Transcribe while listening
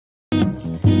Hi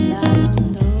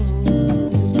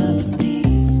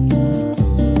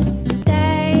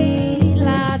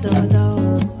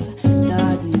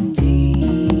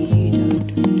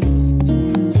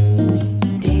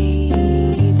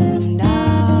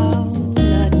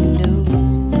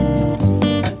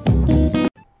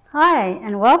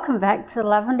and welcome back to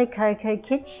Lavender Coco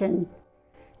Kitchen.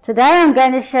 Today I'm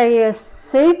going to show you a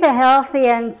super healthy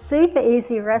and super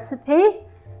easy recipe,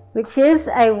 which is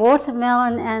a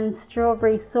watermelon and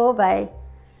strawberry sorbet.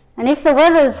 And if the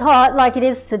weather is hot like it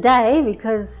is today,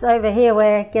 because over here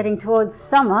we're getting towards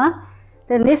summer,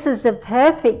 then this is the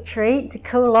perfect treat to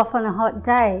cool off on a hot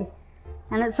day.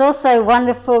 And it's also a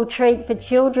wonderful treat for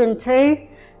children too,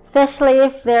 especially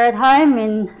if they're at home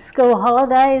in school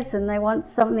holidays and they want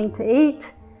something to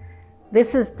eat.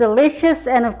 This is delicious,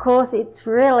 and of course it's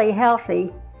really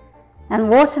healthy. And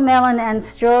watermelon and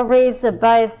strawberries are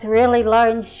both really low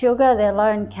in sugar, they're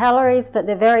low in calories, but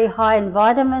they're very high in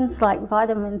vitamins like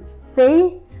vitamin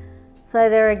C. So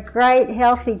they're a great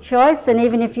healthy choice, and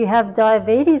even if you have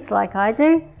diabetes like I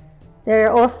do,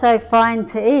 they're also fine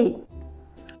to eat.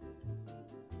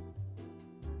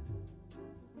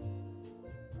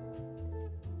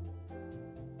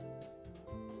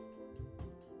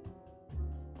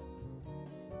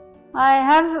 I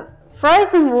have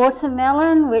frozen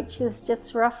watermelon, which is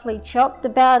just roughly chopped,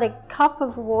 about a cup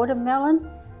of watermelon.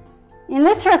 In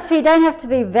this recipe you don't have to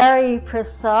be very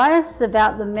precise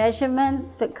about the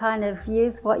measurements, but kind of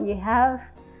use what you have.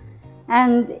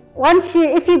 And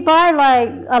if you buy like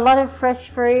a lot of fresh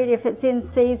fruit, if it's in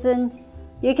season,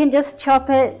 you can just chop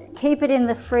it, keep it in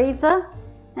the freezer,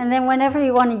 and then whenever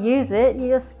you want to use it, you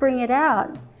just bring it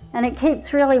out. And it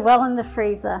keeps really well in the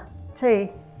freezer too.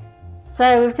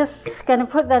 So we're just going to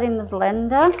put that in the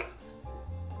blender.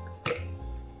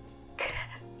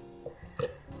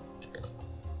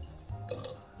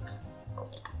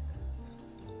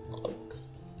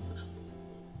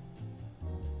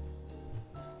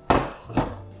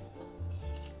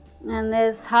 And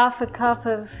there's half a cup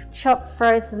of chopped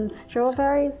frozen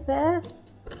strawberries there.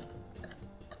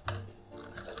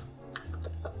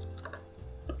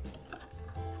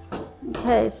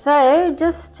 Okay, so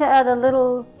just to add a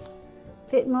little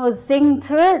bit more zing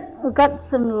to it, we've got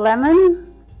some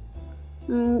lemon.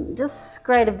 Just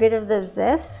grate a bit of the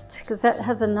zest because that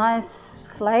has a nice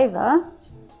flavour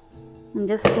and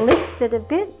just lifts it a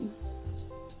bit.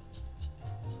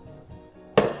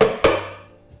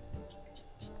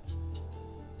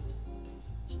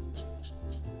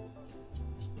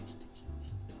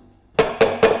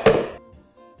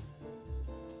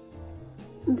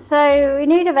 And so we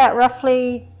need about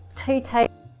roughly 2 tablespoons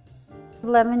of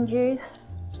lemon juice.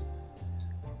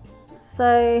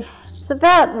 So it's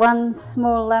about 1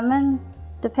 small lemon,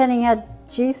 depending how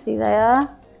juicy they are.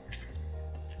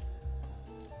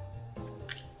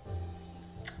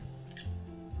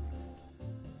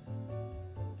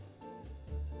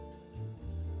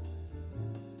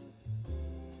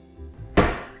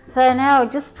 So now I'll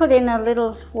just put in a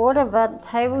little water, about a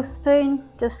tablespoon,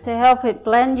 just to help it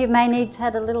blend. You may need to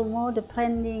add a little more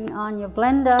depending on your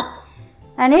blender.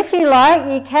 And if you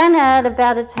like, you can add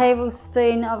about a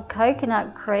tablespoon of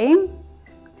coconut cream.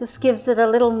 Just gives it a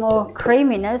little more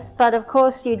creaminess, but of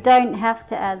course you don't have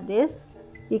to add this.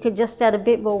 You could just add a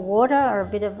bit more water or a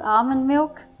bit of almond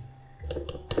milk.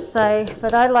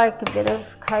 But I like a bit of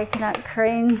coconut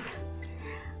cream.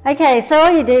 Okay, so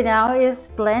all you do now is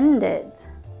blend it.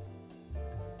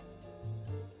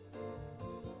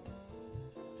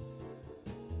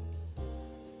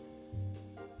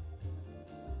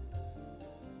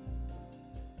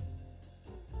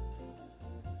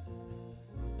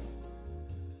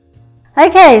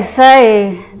 Okay,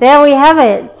 so there we have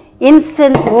it,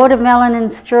 instant watermelon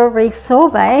and strawberry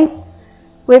sorbet,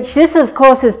 which this of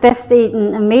course is best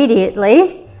eaten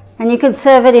immediately, and you can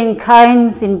serve it in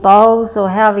cones, in bowls, or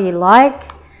however you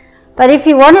like. But if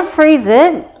you want to freeze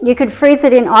it, you could freeze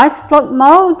it in ice block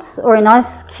molds or in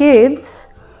ice cubes,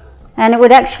 and it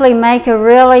would actually make a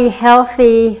really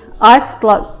healthy ice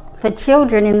block for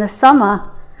children in the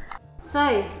summer.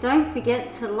 So don't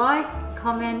forget to like,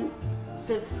 comment,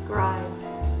 subscribe.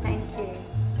 Thank you.